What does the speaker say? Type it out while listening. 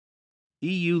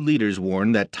EU leaders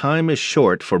warn that time is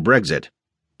short for Brexit.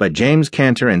 By James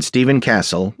Kanter and Stephen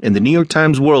Castle in the New York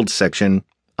Times World section.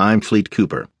 I'm Fleet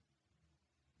Cooper.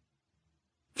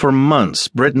 For months,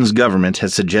 Britain's government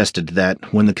has suggested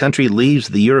that when the country leaves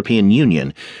the European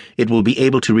Union, it will be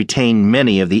able to retain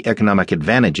many of the economic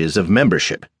advantages of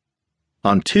membership.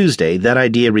 On Tuesday, that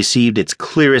idea received its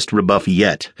clearest rebuff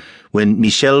yet when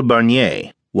Michel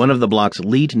Barnier, one of the bloc's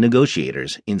lead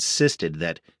negotiators, insisted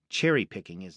that cherry-picking is